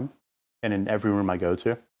time, and in every room I go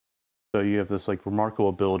to. So you have this like remarkable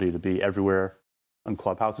ability to be everywhere on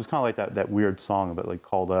Clubhouse. It's kind of like that weird song about like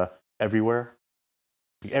called Everywhere.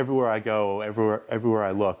 Everywhere I go, everywhere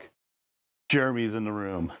I look, Jeremy's in the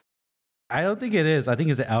room. I don't think it is. I think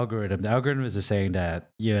it's the algorithm. The algorithm is just saying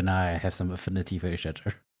that you and I have some affinity for each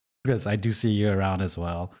other because I do see you around as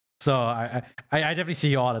well. So I definitely see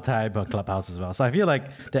you all the time on Clubhouse as well. So I feel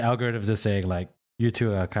like the algorithm is just saying like you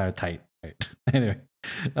two are kind of tight. Right? Anyway,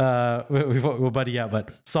 we'll buddy out.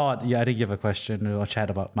 But Saud, yeah, I think you have a question or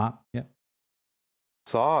chat about Mark. Yeah.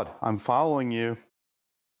 Saud, I'm following you.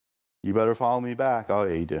 You better follow me back. Oh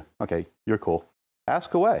yeah, you do. Okay, you're cool.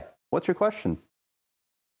 Ask away. What's your question?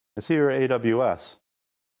 I see you're at AWS.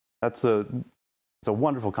 It's a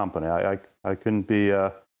wonderful company. I couldn't be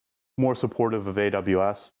more supportive of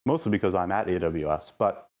AWS, mostly because I'm at AWS.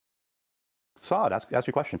 But Saud, ask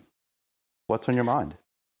your question. What's on your mind?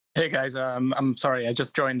 Hey guys, I'm sorry. I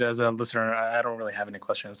just joined as a listener. I don't really have any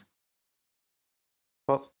questions.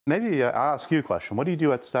 Well, maybe I'll ask you a question. What do you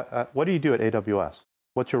do at AWS?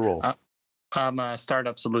 What's your role? I'm a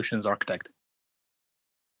startup solutions architect.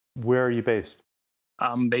 Where are you based?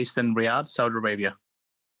 I'm based in Riyadh, Saudi Arabia.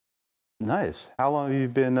 Nice. How long have you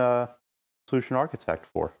been a solution architect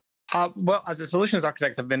for? Well, as a solutions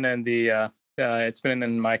architect, I've been in the it's been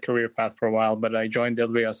in my career path for a while, but I joined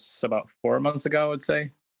AWS about 4 months ago, I would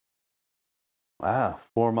say. Wow,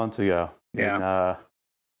 4 months ago. Yeah.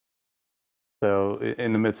 So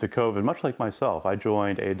in the midst of COVID, much like myself, I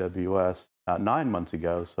joined AWS 9 months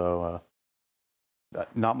ago. So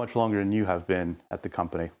not much longer than you have been at the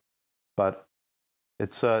company. But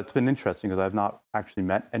it's been interesting because I've not actually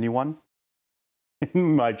met anyone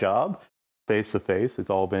in my job face to face. It's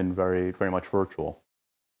all been very, very much virtual.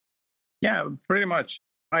 Yeah, pretty much.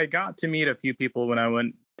 I got to meet a few people when I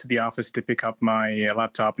went to the office to pick up my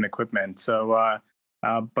laptop and equipment. So,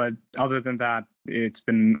 but other than that, it's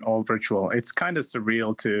been all virtual. It's kind of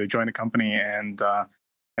surreal to join a company and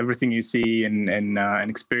everything you see and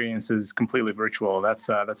experience is completely virtual.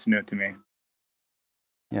 That's new to me.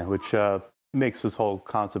 Yeah, which makes this whole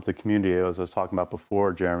concept of community, as I was talking about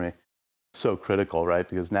before, Jeremy, so critical, right?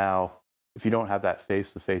 Because now, if you don't have that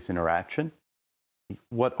face-to-face interaction,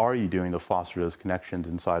 what are you doing to foster those connections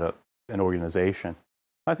inside an organization?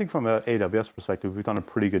 I think from an AWS perspective, we've done a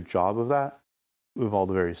pretty good job of that with all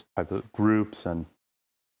the various types of groups. And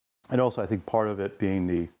also, I think part of it being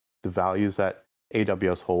the values that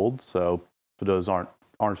AWS holds. So for those aren't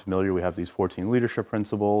familiar, we have these 14 leadership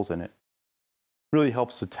principles, and it really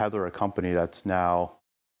helps to tether a company that's now,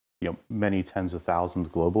 many tens of thousands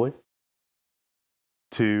globally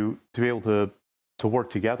to be able to work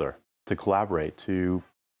together, to collaborate, to,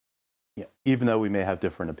 even though we may have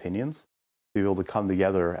different opinions, to be able to come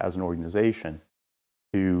together as an organization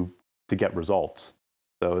to get results.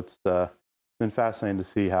 So it's been fascinating to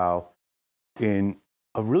see how in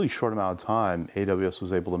a really short amount of time, AWS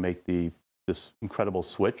was able to make this incredible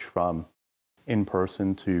switch from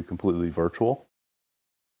in-person to completely virtual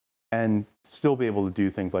and still be able to do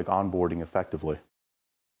things like onboarding effectively.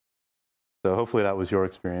 So hopefully that was your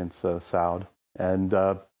experience, Saud. And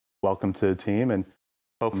welcome to the team, and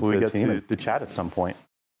hopefully we get to chat at some point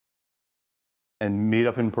and meet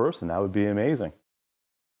up in person. That would be amazing.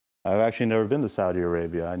 I've actually never been to Saudi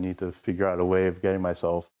Arabia. I need to figure out a way of getting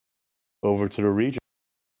myself over to the region.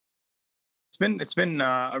 It's been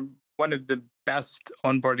one of the best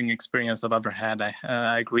onboarding experience I've ever had.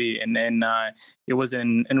 I agree, and it was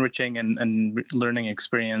an enriching and learning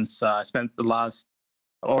experience. I spent the last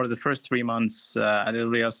or the first 3 months, I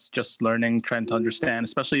literally was just learning, trying to understand,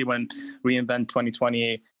 especially when reInvent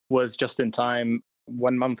 2020 was just in time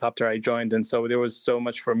 1 month after I joined. And so there was so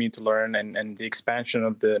much for me to learn, and the expansion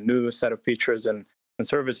of the new set of features and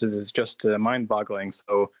services is just mind boggling.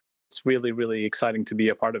 So it's really, really exciting to be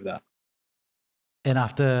a part of that. And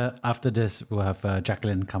after this, we'll have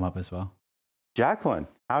Jacqueline come up as well. Jacqueline,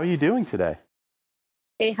 how are you doing today?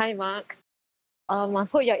 Hey, hi, Mark. I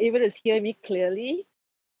hope you're able to hear me clearly.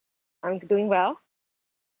 I'm doing well.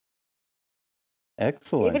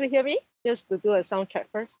 Excellent. Able to hear me? Just to do a sound check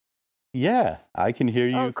first. Yeah, I can hear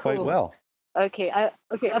you quite cool. well. Okay,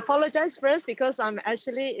 apologize first because I'm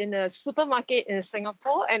actually in a supermarket in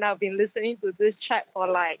Singapore and I've been listening to this chat for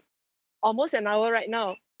like almost an hour right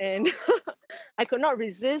now. And I could not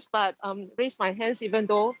resist but raise my hands even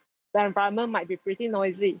though the environment might be pretty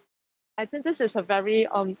noisy. I think this is a very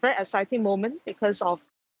exciting moment because of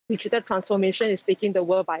digital transformation is taking the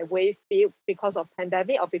world by wave, be it because of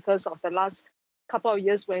pandemic or because of the last couple of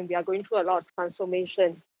years when we are going through a lot of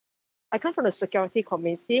transformation. I come from the security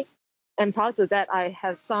community, and prior to that, I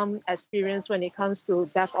have some experience when it comes to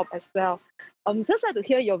DevOps as well. Just like to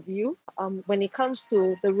hear your view when it comes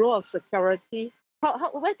to the role of security.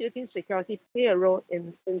 Where do you think security play a role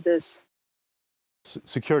in this?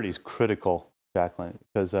 Security is critical, Jacqueline,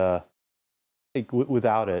 because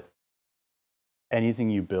without it, anything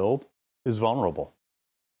you build is vulnerable,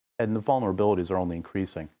 and the vulnerabilities are only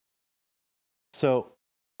increasing. So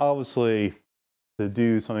obviously, to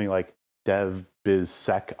do something like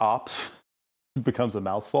DEVBIZOPS becomes a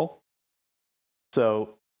mouthful.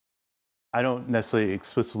 So I don't necessarily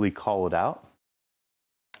explicitly call it out.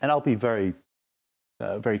 And I'll be very,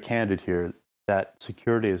 very candid here that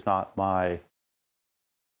security is not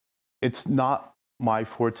it's not my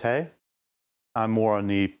forte. I'm more on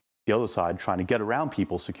the other side trying to get around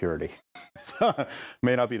people's security. So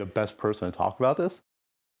may not be the best person to talk about this.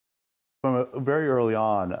 From very early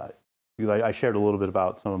on, I shared a little bit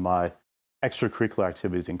about some of my extracurricular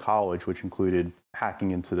activities in college, which included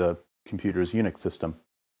hacking into the computer's Unix system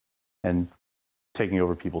and taking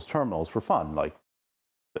over people's terminals for fun. Like,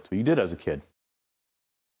 that's what you did as a kid.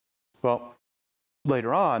 Well,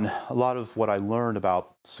 later on, a lot of what I learned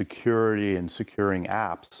about security and securing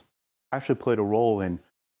apps actually played a role in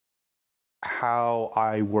how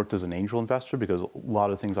I worked as an angel investor, because a lot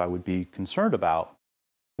of things I would be concerned about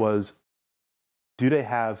was, do they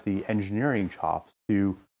have the engineering chops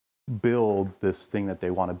to build this thing that they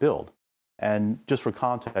want to build? And just for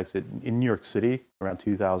context, in New York City, around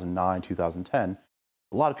 2009, 2010,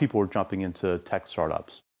 a lot of people were jumping into tech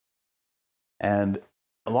startups. And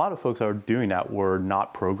a lot of folks that were doing that were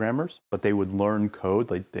not programmers, but they would learn code.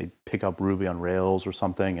 They'd pick up Ruby on Rails or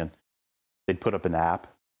something, and they'd put up an app.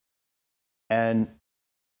 And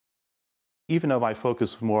even though my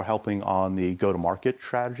focus was more helping on the go-to-market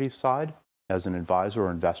strategy side as an advisor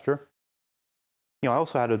or investor, I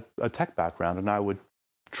also had a tech background, and I would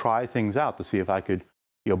try things out to see if I could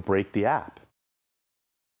break the app.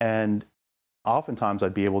 And oftentimes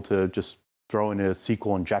I'd be able to just throw in a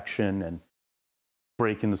SQL injection and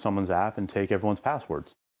break into someone's app and take everyone's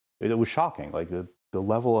passwords. It was shocking. Like the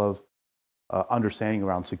level of understanding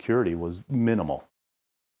around security was minimal.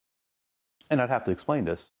 And I'd have to explain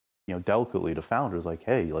this, delicately to founders, like,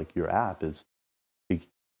 hey, like your app is,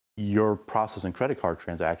 you're processing credit card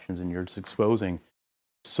transactions and you're just exposing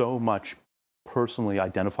so much personally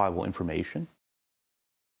identifiable information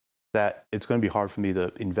that it's going to be hard for me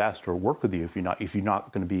to invest or work with you if you're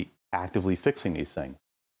not going to be actively fixing these things.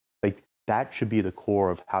 Like, that should be the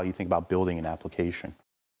core of how you think about building an application.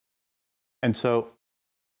 And so,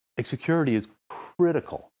 like, security is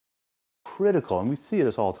critical, and we see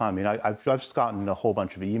this all the time. I mean, I've just gotten a whole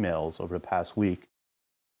bunch of emails over the past week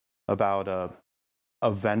about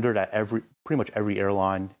a vendor that pretty much every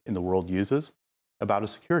airline in the world uses, about a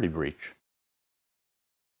security breach.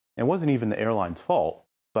 It wasn't even the airline's fault,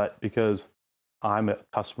 but because I'm a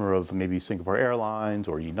customer of maybe Singapore Airlines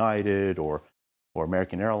or United or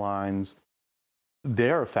American Airlines,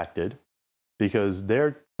 they're affected because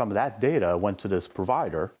some of that data went to this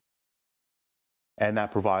provider, and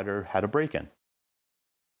that provider had a break-in.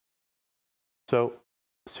 So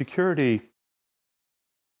security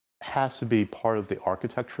has to be part of the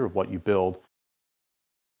architecture of what you build.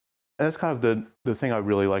 And that's kind of the thing I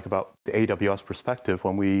really like about the AWS perspective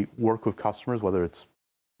when we work with customers, whether it's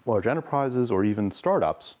large enterprises or even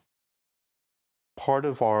startups. Part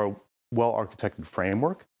of our well-architected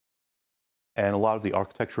framework and a lot of the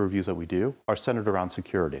architecture reviews that we do are centered around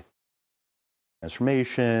security,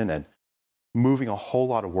 transformation, and moving a whole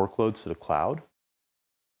lot of workloads to the cloud.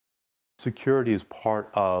 Security is part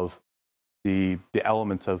of the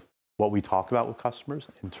elements of what we talk about with customers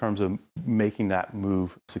in terms of making that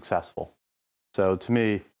move successful. So to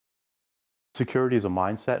me, security is a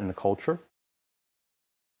mindset and a culture.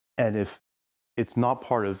 And if it's not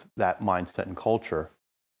part of that mindset and culture,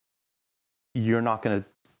 you're not going to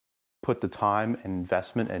put the time and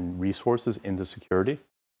investment and resources into security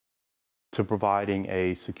to providing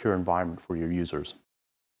a secure environment for your users.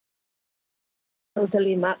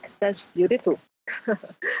 Totally, Mark. That's beautiful.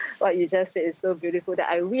 What you just said is so beautiful that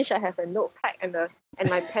I wish I have a notepad and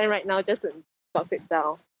my pen right now just to jot it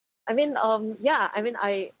down. I mean,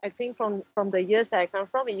 I think from the years that I come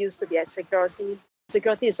from, it used to be security.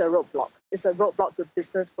 Security is a roadblock. It's a roadblock to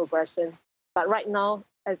business progression. But right now,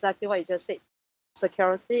 exactly what you just said,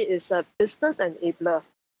 security is a business enabler.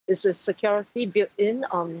 It's with security built in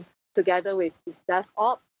together with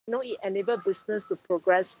DevOps. It enables business to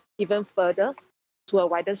progress even further to a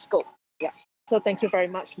wider scope. Yeah. So thank you very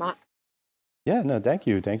much, Mark. Yeah, no, thank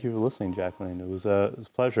you. Thank you for listening, Jacqueline. It was a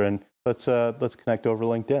pleasure. And let's connect over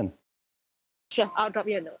LinkedIn. Sure, I'll drop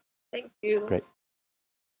you a note. Thank you. Great.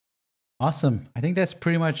 Awesome. I think that's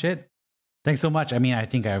pretty much it. Thanks so much. I mean, I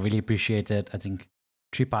think I really appreciate it. I think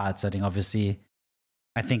 3 parts. I think obviously,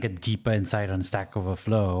 I think a deeper insight on Stack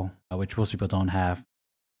Overflow, which most people don't have.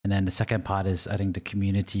 And then the second part is, I think, the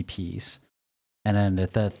community piece. And then the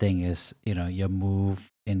third thing is, your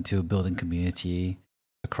move into building community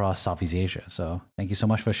across Southeast Asia. So thank you so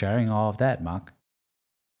much for sharing all of that, Mark.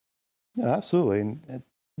 Yeah, absolutely. And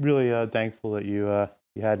really thankful that you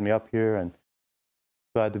had me up here, and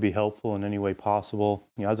glad to be helpful in any way possible.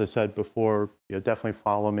 As I said before, definitely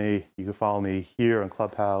follow me. You can follow me here on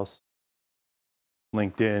Clubhouse,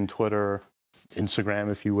 LinkedIn, Twitter,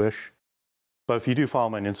 Instagram if you wish. But if you do follow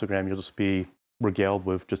me on Instagram, you'll just be regaled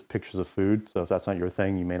with just pictures of food. So if that's not your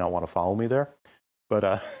thing, you may not want to follow me there. But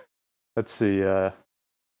let's see. I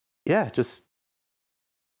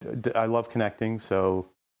love connecting. So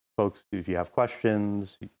folks, if you have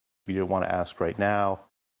questions, if you don't want to ask right now,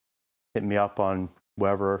 hit me up on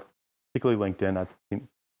wherever, particularly LinkedIn. I think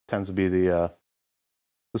tends to be the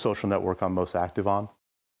social network I'm most active on.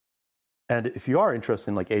 And if you are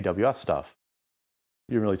interested in like AWS stuff,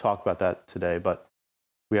 we didn't really talk about that today, but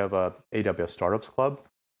we have a AWS Startups Club,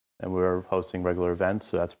 and we're hosting regular events,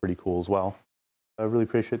 so that's pretty cool as well. I really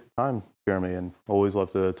appreciate the time, Jeremy, and always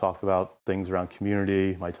love to talk about things around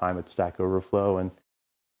community, my time at Stack Overflow, and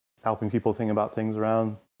helping people think about things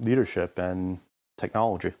around leadership and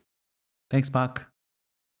technology. Thanks, Mark.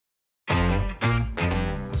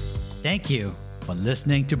 Thank you for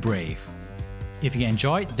listening to Brave. If you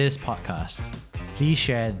enjoyed this podcast, please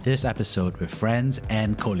share this episode with friends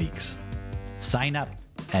and colleagues. Sign up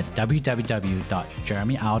at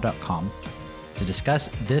www.jeremyau.com to discuss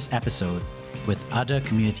this episode with other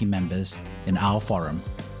community members in our forum.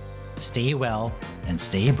 Stay well and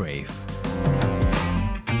stay brave.